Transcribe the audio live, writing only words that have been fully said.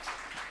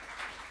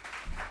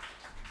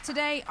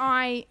Today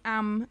I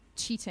am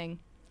cheating.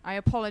 I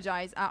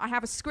apologize. I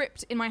have a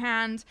script in my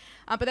hand,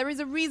 but there is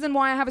a reason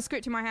why I have a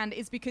script in my hand,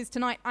 is because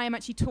tonight I am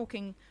actually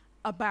talking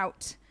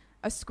about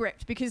a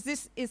script, because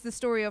this is the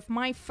story of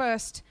my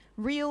first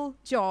real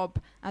job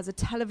as a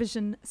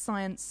television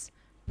science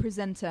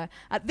presenter.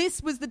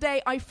 This was the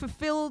day I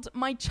fulfilled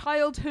my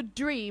childhood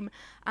dream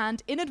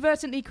and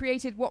inadvertently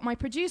created what my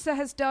producer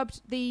has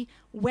dubbed the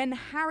 "When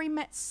Harry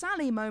Met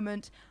Sally"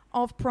 moment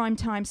of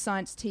primetime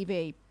science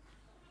TV.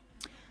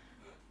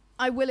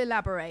 I will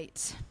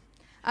elaborate.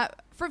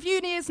 For a few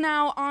years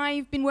now,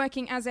 I've been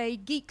working as a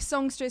geek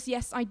songstress.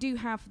 Yes, I do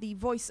have the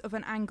voice of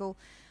an angle.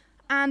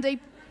 And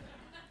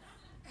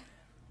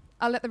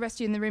I'll let the rest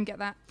of you in the room get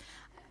that.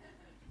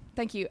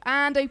 Thank you.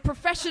 And a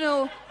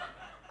professional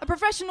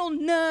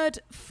nerd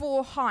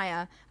for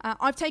hire.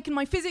 I've taken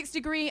my physics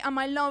degree and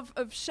my love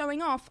of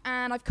showing off,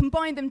 and I've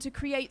combined them to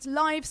create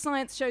live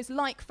science shows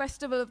like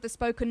Festival of the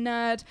Spoken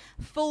Nerd,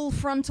 Full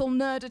Frontal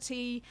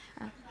Nerdity,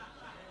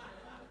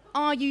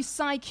 Are You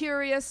Sci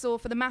Curious, or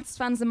for the maths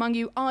fans among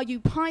you, Are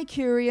You Pi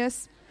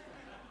Curious?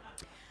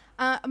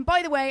 And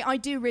by the way, I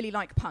do really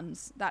like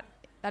puns. That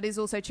is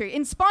also true.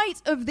 In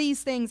spite of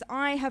these things,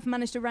 I have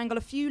managed to wrangle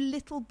a few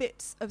little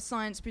bits of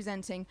science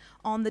presenting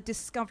on the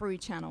Discovery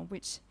Channel,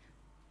 which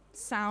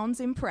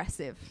sounds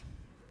impressive.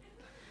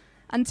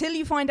 Until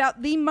you find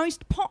out the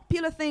most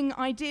popular thing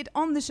I did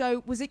on the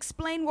show was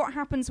explain what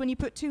happens when you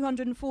put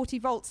 240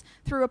 volts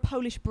through a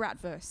Polish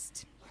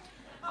bratwurst.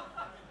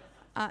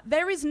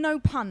 There is no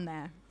pun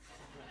there.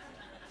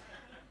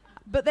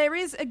 But there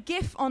is a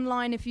GIF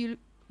online if you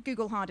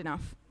Google hard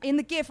enough. In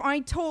the GIF, I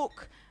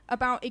talk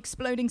about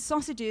exploding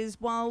sausages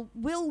while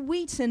Will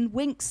Wheaton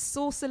winks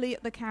saucily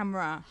at the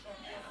camera.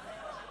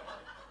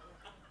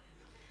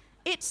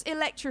 It's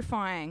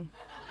electrifying.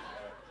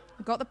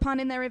 I got the pun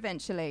in there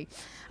eventually.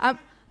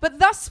 But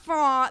thus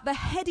far, the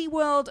heady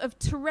world of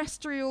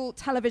terrestrial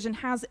television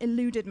has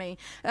eluded me.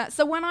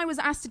 So when I was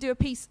asked to do a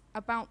piece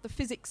about the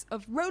physics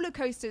of roller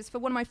coasters for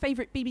one of my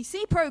favourite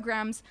BBC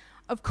programmes,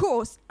 of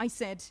course, I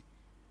said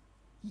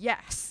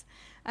yes.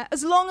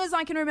 As long as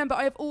I can remember,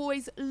 I have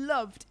always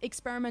loved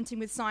experimenting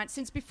with science,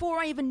 since before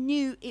I even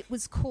knew it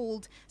was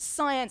called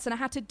science, and I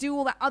had to do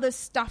all that other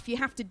stuff you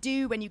have to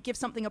do when you give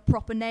something a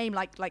proper name,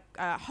 like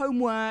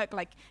homework,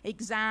 like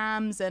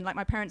exams, and like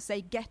my parents say,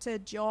 get a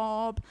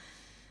job.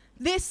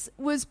 This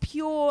was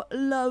pure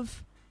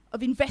love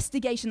of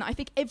investigation that I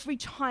think every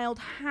child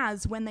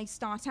has when they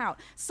start out.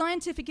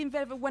 Scientific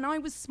endeavour when I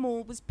was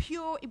small was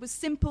pure, it was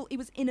simple, it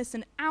was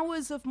innocent.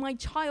 Hours of my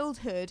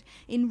childhood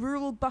in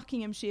rural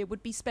Buckinghamshire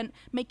would be spent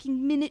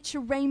making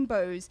miniature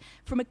rainbows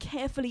from a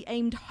carefully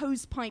aimed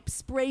hosepipe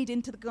sprayed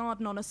into the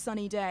garden on a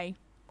sunny day.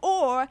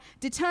 Or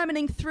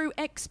determining through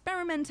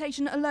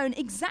experimentation alone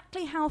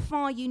exactly how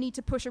far you need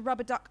to push a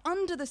rubber duck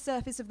under the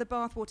surface of the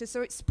bathwater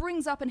so it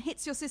springs up and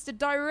hits your sister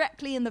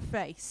directly in the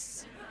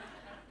face.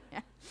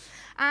 Yeah.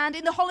 And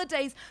in the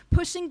holidays,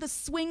 pushing the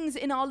swings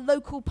in our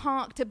local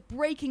park to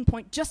breaking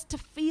point just to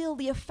feel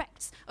the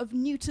effects of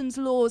Newton's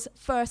laws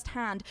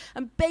firsthand,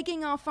 and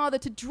begging our father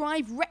to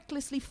drive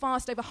recklessly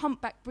fast over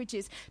humpback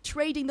bridges,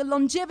 trading the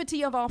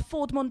longevity of our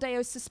Ford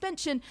Mondeo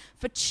suspension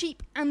for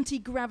cheap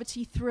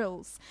anti-gravity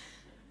thrills.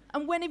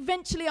 And when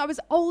eventually I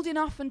was old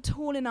enough and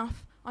tall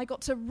enough, I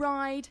got to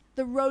ride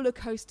the roller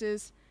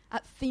coasters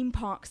at theme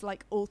parks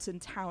like Alton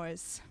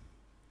Towers.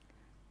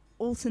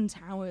 Alton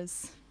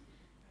Towers.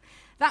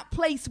 That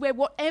place where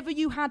whatever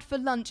you had for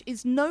lunch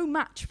is no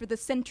match for the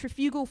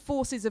centrifugal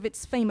forces of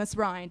its famous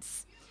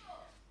rides.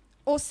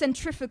 Or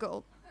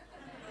centrifugal,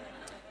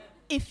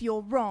 if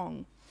you're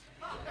wrong.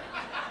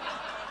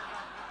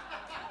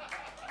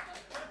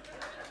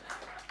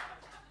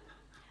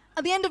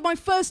 At the end of my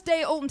first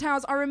day at Alton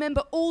Towers, I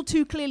remember all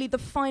too clearly the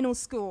final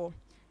score.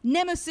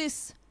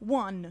 Nemesis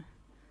 1,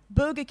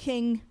 Burger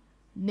King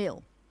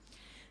 0.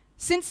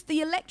 Since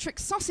the electric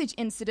sausage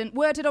incident,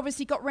 word had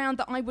obviously got round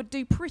that I would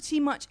do pretty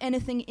much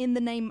anything in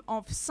the name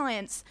of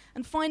science.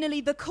 And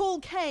finally, the call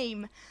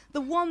came,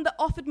 the one that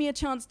offered me a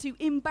chance to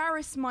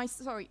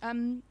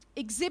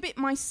exhibit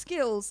my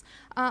skills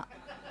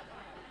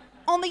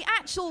on the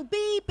actual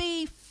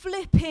BB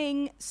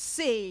flipping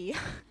C.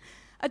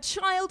 A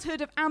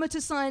childhood of amateur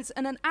science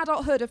and an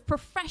adulthood of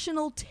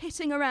professional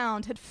titting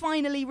around had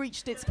finally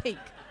reached its peak.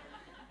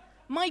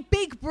 My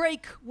big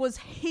break was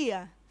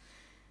here.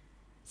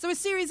 So a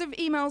series of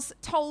emails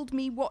told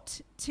me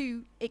what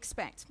to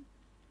expect.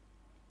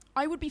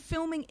 I would be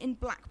filming in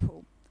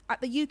Blackpool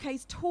at the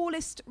UK's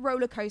tallest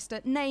roller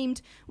coaster,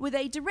 named with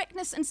a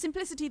directness and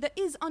simplicity that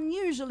is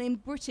unusual in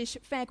British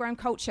fairground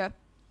culture,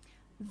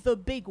 the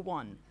big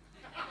one.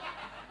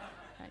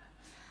 Okay.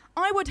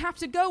 I would have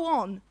to go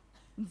on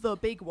the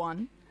big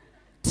one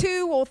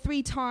 2 or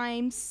 3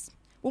 times,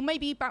 or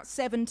maybe about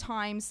 7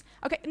 times.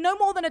 Okay, no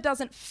more than a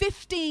dozen,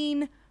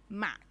 15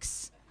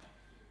 max.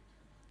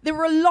 There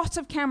were a lot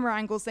of camera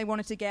angles they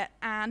wanted to get,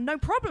 and no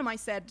problem, I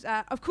said.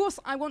 Of course,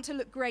 I want to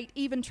look great,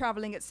 even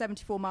traveling at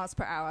 74 miles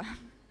per hour.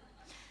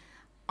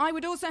 I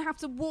would also have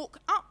to walk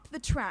up the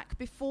track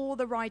before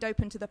the ride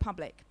opened to the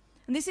public.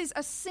 And this is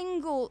a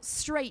single,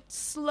 straight,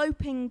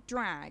 sloping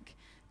drag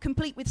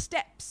complete with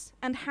steps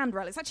and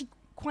handrail. It's actually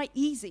quite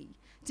easy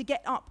to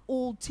get up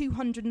all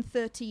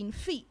 213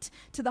 feet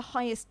to the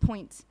highest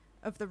point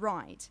of the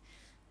ride.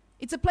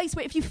 It's a place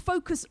where if you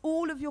focus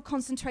all of your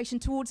concentration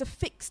towards a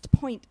fixed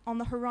point on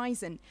the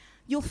horizon,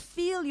 you'll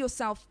feel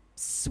yourself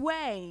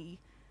sway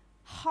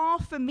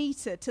half a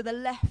meter to the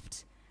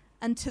left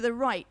and to the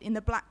right in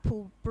the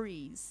Blackpool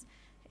breeze.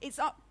 It's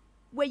up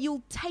where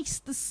you'll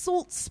taste the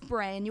salt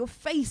spray in your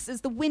face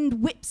as the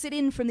wind whips it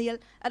in from the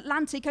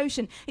Atlantic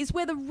Ocean. It's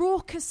where the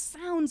raucous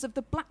sounds of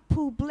the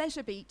Blackpool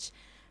Pleasure Beach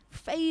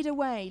fade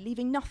away,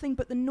 leaving nothing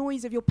but the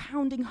noise of your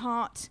pounding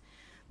heart,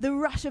 the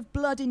rush of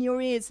blood in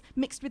your ears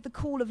mixed with the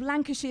call of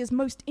Lancashire's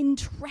most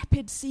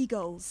intrepid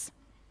seagulls.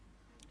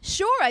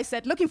 Sure, I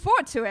said, looking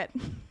forward to it.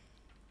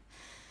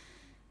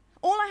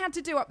 All I had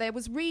to do up there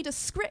was read a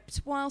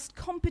script whilst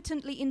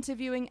competently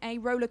interviewing a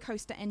roller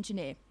coaster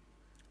engineer.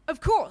 Of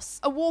course,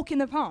 a walk in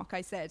the park,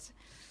 I said.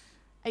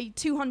 A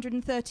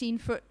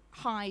 213-foot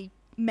high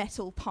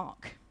metal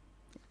park.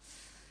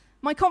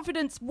 My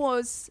confidence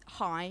was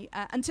high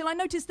until I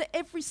noticed that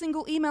every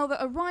single email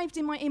that arrived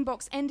in my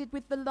inbox ended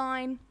with the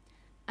line,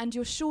 "And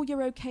you're sure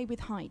you're okay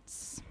with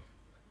heights?"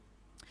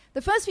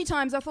 The first few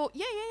times I thought,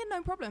 yeah,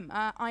 no problem.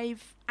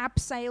 I've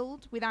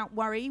abseiled without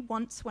worry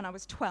once when I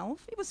was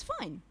 12. It was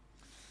fine.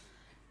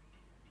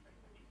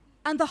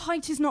 And the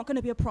height is not going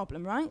to be a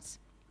problem, right?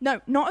 No,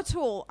 not at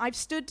all. I've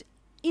stood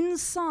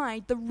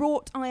inside the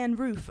wrought iron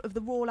roof of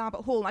the Royal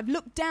Albert Hall. I've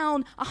looked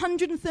down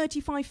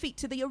 135 feet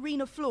to the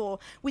arena floor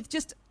with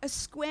just a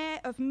square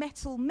of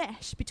metal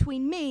mesh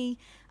between me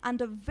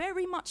and a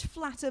very much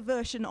flatter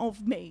version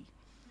of me.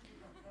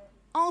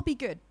 I'll be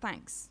good,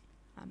 thanks.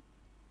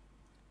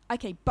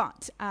 Okay,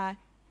 but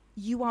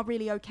you are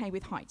really okay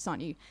with heights,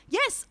 aren't you?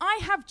 Yes, I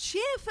have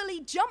cheerfully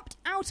jumped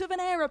out of an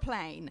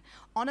aeroplane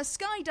on a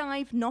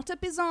skydive, not a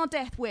bizarre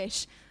death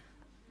wish.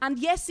 And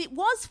yes, it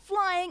was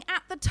flying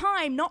at the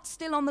time, not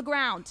still on the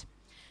ground.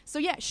 So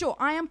yeah, sure,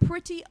 I am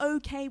pretty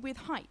okay with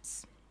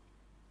heights.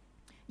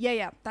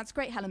 Yeah, that's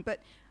great, Helen, but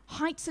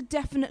heights are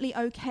definitely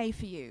okay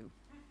for you.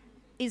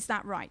 Is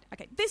that right?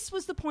 Okay, this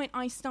was the point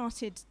I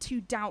started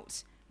to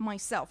doubt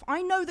myself.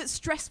 I know that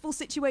stressful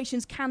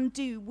situations can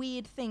do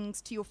weird things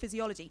to your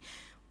physiology.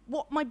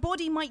 What my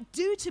body might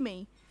do to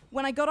me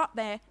when I got up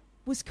there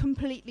was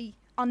completely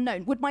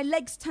unknown. Would my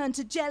legs turn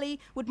to jelly?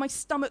 Would my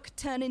stomach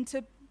turn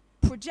into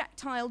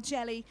projectile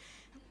jelly?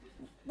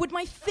 Would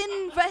my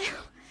thin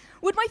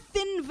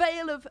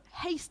veil of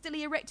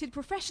hastily erected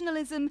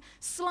professionalism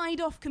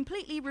slide off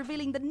completely,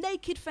 revealing the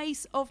naked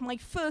face of my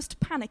first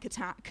panic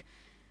attack?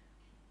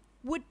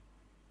 Would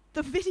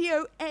the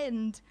video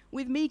end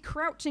with me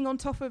crouching on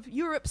top of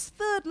Europe's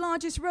third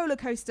largest roller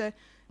coaster,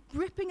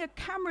 gripping a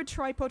camera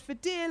tripod for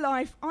dear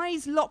life,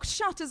 eyes locked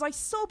shut as I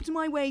sobbed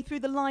my way through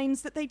the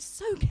lines that they'd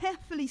so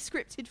carefully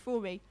scripted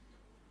for me?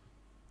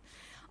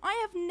 I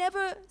have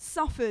never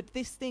suffered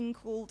this thing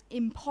called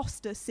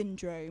imposter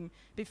syndrome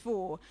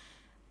before,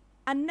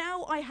 and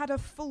now I had a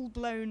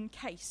full-blown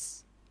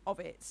case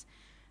of it.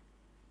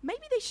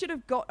 Maybe they should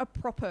have got a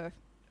proper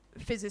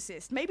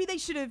physicist. Maybe they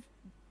should have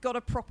got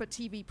a proper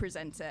TV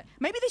presenter.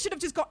 Maybe they should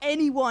have just got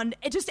anyone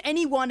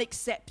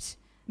except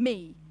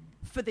me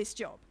for this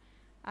job.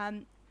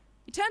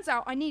 It turns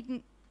out I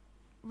needn't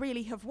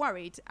really have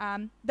worried.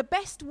 The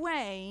best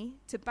way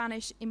to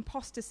banish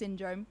imposter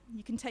syndrome,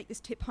 you can take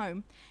this tip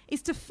home,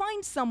 is to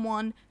find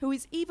someone who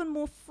is even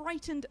more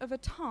frightened of a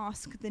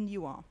task than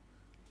you are.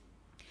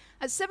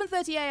 At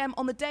 7:30 a.m.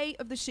 on the day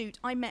of the shoot,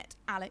 I met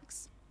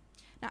Alex.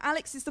 Now,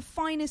 Alex is the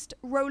finest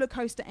roller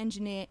coaster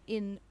engineer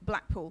in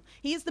Blackpool.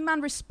 He is the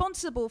man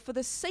responsible for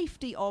the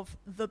safety of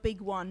the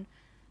big one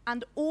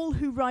and all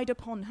who ride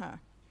upon her.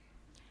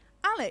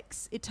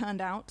 Alex, it turned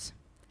out,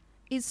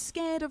 is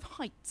scared of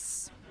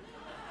heights.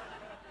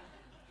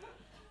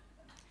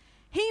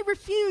 He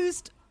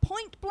refused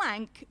point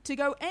blank to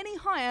go any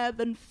higher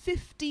than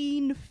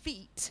 15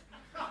 feet.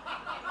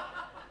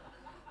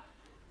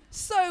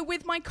 So,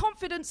 with my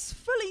confidence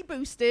fully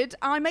boosted,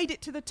 I made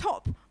it to the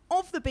top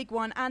of the big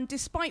one, and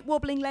despite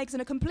wobbling legs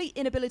and a complete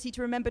inability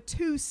to remember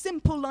 2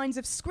 simple lines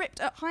of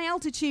script at high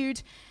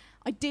altitude,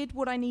 I did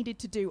what I needed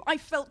to do. I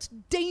felt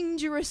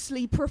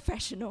dangerously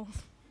professional.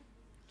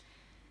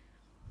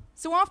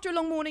 So after a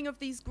long morning of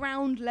these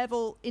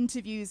ground-level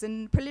interviews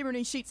and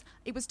preliminary shoots,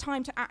 it was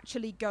time to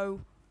actually go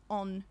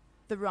on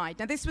the ride.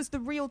 Now, this was the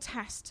real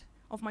test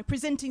of my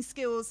presenting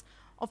skills,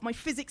 of my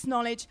physics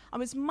knowledge. I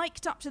was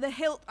mic'd up to the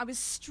hilt. I was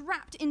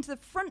strapped into the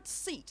front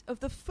seat of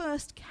the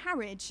first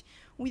carriage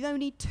with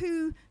only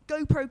 2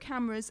 GoPro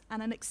cameras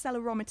and an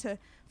accelerometer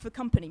for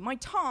company. My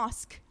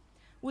task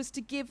was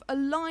to give a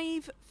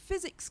live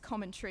physics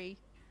commentary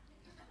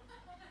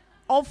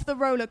of the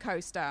roller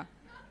coaster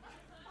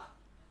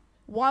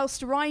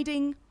whilst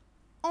riding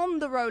on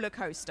the roller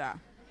coaster.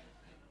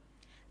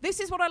 This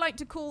is what I like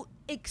to call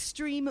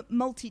extreme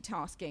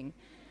multitasking.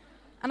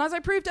 And as I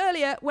proved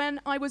earlier, when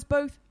I was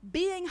both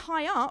being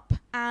high up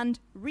and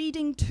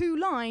reading 2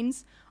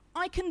 lines,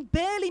 I can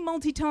barely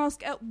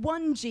multitask at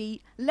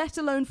 1G, let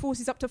alone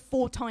forces up to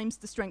 4 times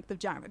the strength of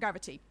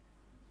gravity.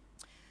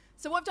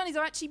 So what I've done is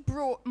I've actually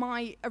brought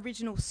my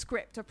original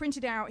script. I've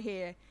printed it out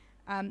here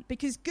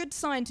because good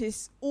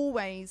scientists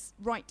always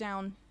write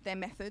down their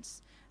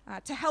methods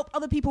to help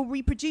other people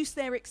reproduce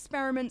their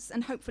experiments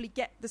and hopefully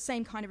get the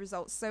same kind of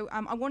results. So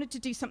I wanted to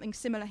do something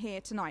similar here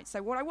tonight.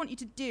 So what I want you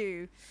to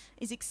do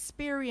is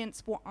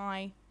experience what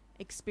I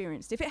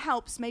experienced. If it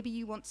helps, maybe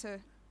you want to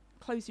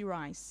close your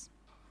eyes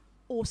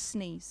or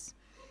sneeze.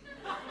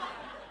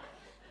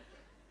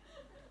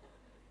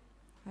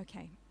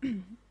 Okay.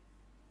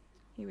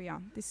 Here we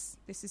are. This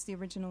is the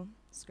original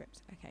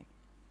script. Okay.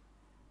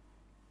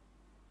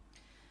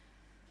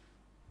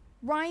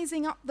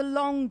 Rising up the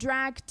long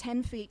drag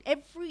 10 feet.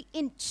 Every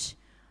inch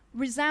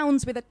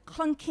resounds with a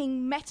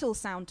clunking metal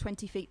sound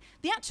 20 feet.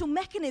 The actual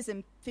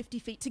mechanism, 50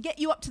 feet, to get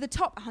you up to the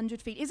top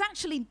 100 feet, is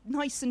actually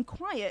nice and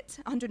quiet,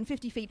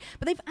 150 feet.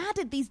 But they've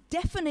added these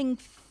deafening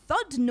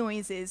thud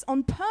noises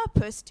on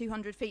purpose,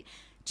 200 feet,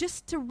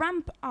 just to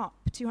ramp up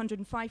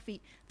 205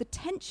 feet. The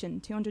tension,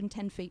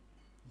 210 feet,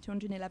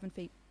 211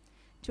 feet.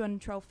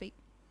 212 feet.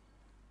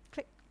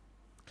 Click,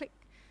 click,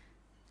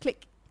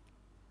 click.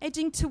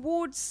 Edging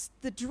towards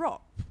the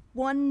drop,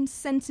 1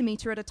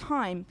 centimetre at a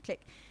time.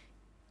 Click.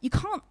 You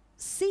can't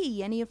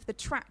see any of the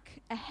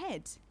track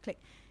ahead. Click.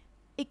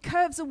 It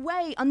curves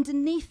away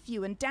underneath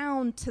you and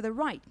down to the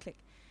right. Click.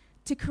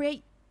 To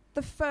create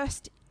the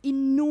first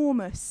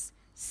enormous,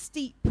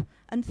 steep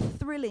and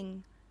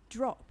thrilling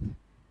drop.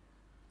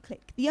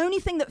 Click. The only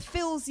thing that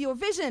fills your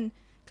vision,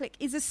 click,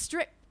 is a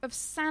strip of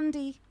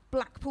sandy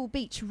Blackpool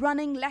beach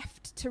running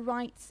left to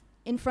right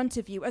in front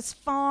of you as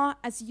far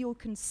as you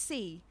can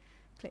see.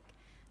 Click.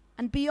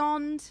 And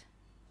beyond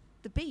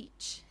the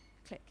beach,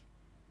 click,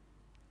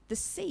 the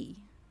sea.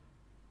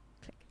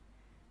 Click.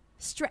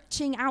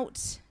 Stretching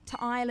out to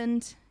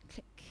Ireland,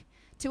 click,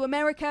 to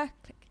America,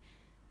 click,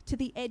 to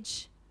the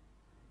edge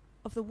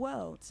of the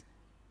world.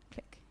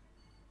 Click.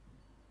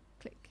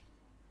 Click.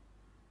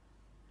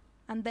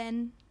 And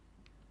then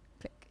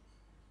click.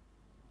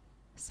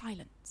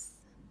 Silence.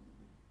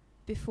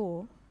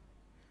 Before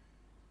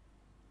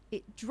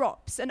it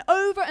drops and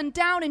over and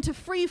down into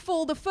free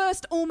fall, the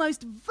first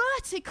almost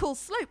vertical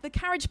slope. The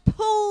carriage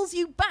pulls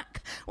you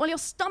back while your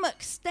stomach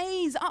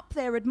stays up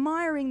there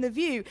admiring the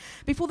view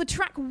before the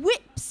track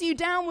whips you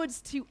downwards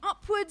to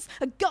upwards,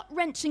 a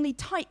gut-wrenchingly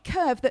tight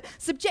curve that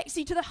subjects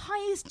you to the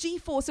highest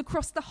G-force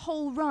across the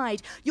whole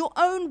ride, your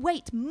own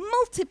weight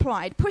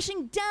multiplied,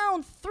 pushing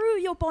down through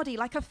your body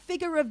like a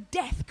figure of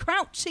death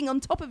crouching on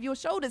top of your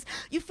shoulders.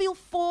 You feel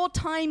 4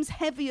 times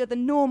heavier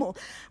than normal.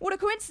 What a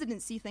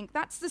coincidence, you think.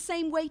 That's the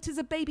same weight as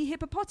a baby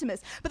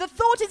hippopotamus. But the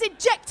thought is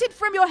ejected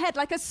from your head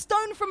like a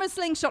stone from a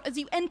slingshot as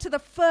you enter the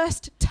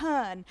first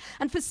turn.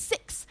 And for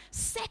 6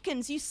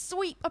 seconds, you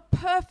sweep a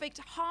perfect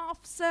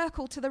half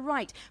circle to the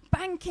right,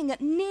 banking at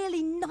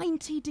nearly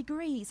 90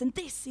 degrees. And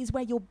this is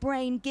where your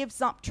brain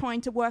gives up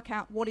trying to work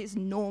out what is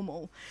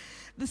normal.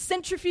 The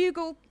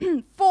centrifugal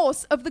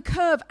force of the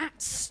curve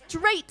acts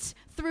straight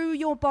through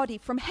your body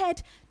from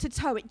head to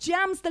toe. It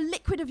jams the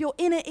liquid of your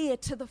inner ear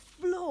to the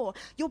floor.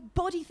 Your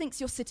body thinks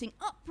you're sitting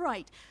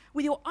upright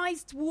with your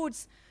eyes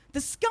towards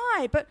the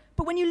sky. But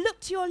when you look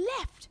to your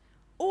left,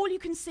 all you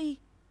can see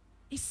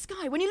is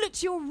sky. When you look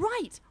to your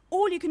right,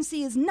 all you can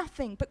see is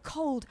nothing but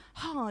cold,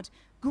 hard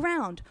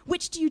ground.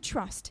 Which do you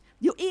trust?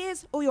 Your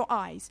ears or your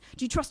eyes?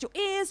 Do you trust your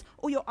ears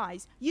or your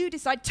eyes? You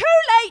decide. Too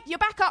late! You're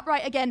back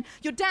upright again.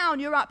 You're down,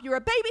 you're up. You're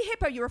a baby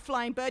hippo, you're a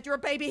flying bird. You're a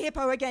baby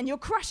hippo again. You're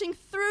crashing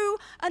through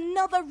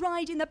another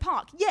ride in the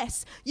park.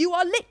 Yes, you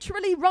are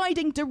literally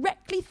riding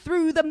directly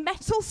through the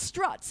metal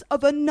struts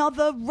of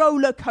another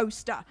roller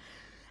coaster.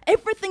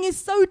 Everything is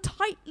so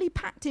tightly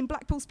packed in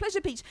Blackpool's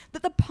Pleasure Beach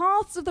that the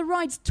paths of the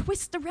rides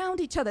twist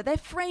around each other. Their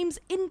frames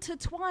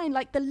intertwine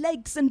like the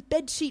legs and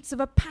bed sheets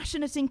of a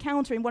passionate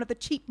encounter in one of the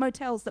cheap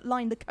motels that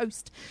line the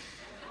coast.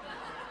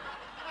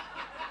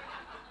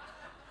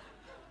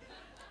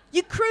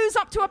 You cruise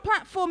up to a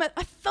platform.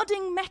 A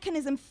thudding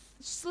mechanism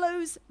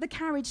slows the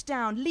carriage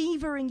down,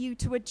 levering you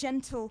to a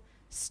gentle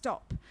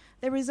stop.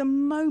 There is a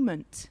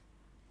moment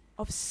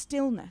of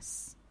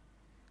stillness.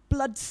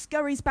 Blood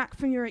scurries back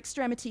from your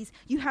extremities.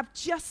 You have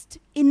just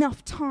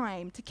enough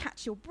time to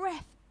catch your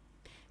breath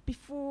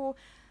before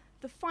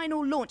the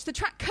final launch. The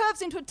track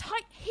curves into a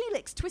tight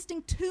helix,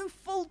 twisting 2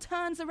 full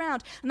turns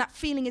around, and that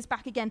feeling is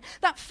back again.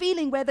 That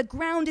feeling where the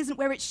ground isn't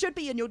where it should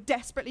be and you're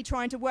desperately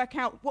trying to work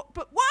out what,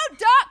 but whoa,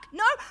 duck,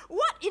 no,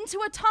 what?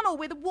 Into a tunnel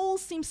where the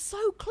walls seem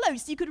so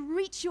close you could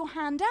reach your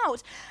hand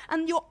out,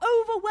 and you're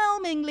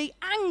overwhelmingly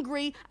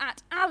angry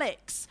at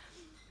Alex.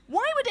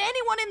 Why would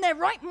anyone in their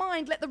right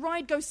mind let the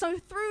ride go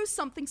through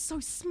something so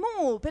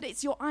small? But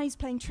it's your eyes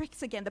playing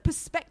tricks again. The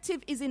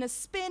perspective is in a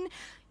spin.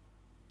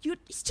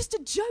 It's just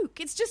a joke.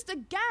 It's just a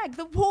gag.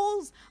 The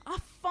walls are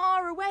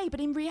far away, but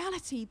in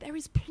reality, there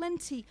is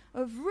plenty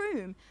of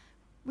room.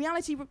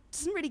 Reality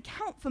doesn't really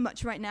count for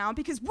much right now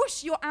because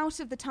whoosh, you're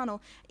out of the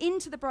tunnel,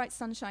 into the bright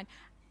sunshine,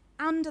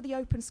 under the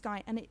open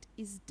sky, and it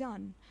is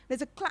done.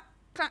 There's a clap,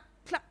 clap,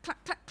 clap,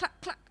 clap, clap,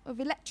 clap, clap of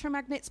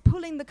electromagnets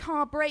pulling the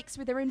car brakes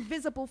with their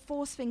invisible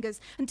force fingers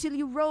until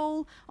you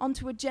roll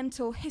onto a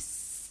gentle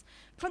hiss,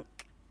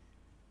 clunk,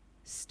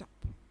 stop.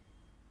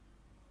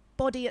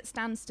 body at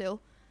standstill,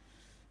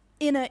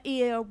 inner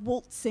ear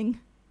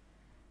waltzing,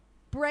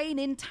 brain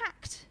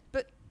intact,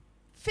 but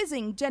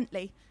fizzing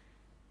gently,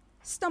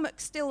 stomach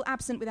still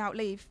absent without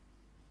leave.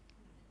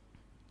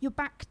 You're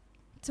back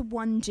to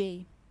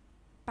 1G,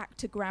 back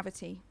to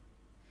gravity,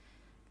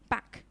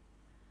 back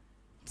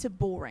to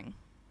boring.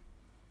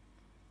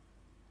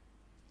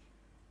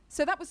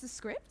 So that was the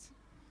script.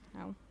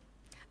 Oh.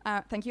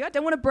 Thank you. I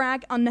don't want to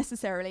brag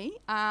unnecessarily,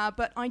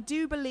 but I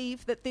do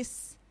believe that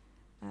this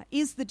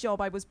is the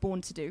job I was born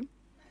to do.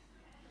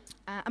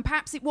 And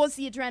perhaps it was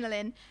the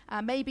adrenaline,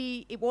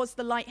 maybe it was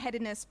the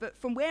lightheadedness, but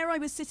from where I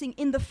was sitting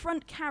in the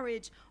front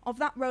carriage of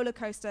that roller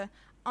coaster,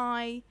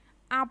 I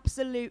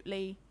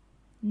absolutely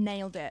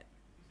nailed it.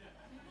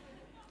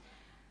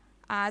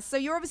 So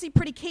you're obviously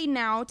pretty keen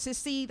now to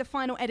see the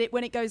final edit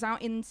when it goes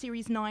out in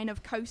Series 9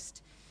 of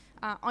Coast.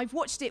 I've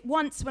watched it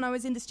once when I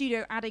was in the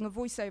studio adding a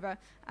voiceover.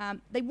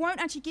 They won't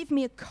actually give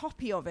me a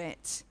copy of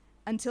it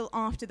until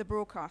after the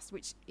broadcast,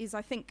 which is,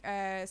 I think,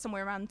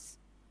 somewhere around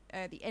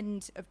the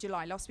end of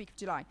July, last week of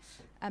July.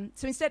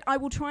 So instead, I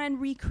will try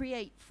and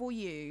recreate for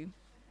you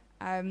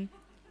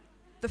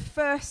the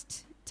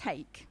first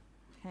take,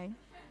 okay,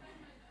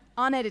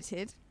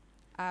 unedited,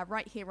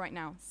 right here, right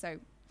now. So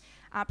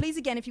please,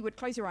 again, if you would,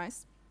 close your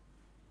eyes,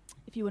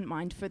 if you wouldn't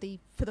mind, for the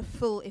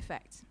full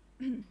effect.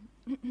 I'm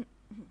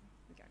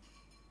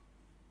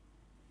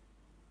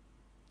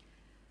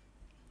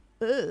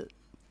a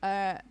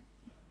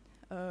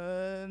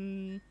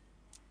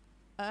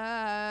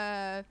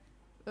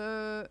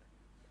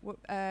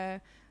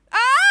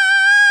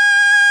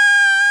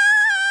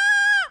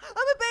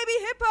baby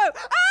hippo.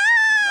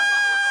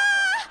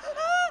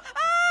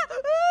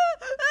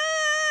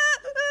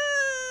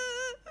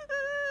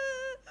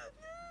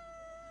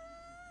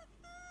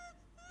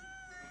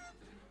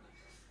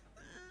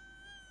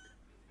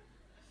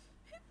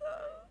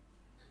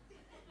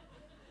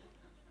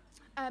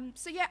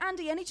 So yeah,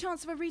 Andy, any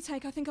chance of a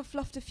retake? I think I've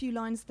fluffed a few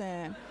lines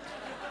there.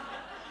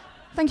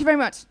 Thank you very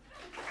much.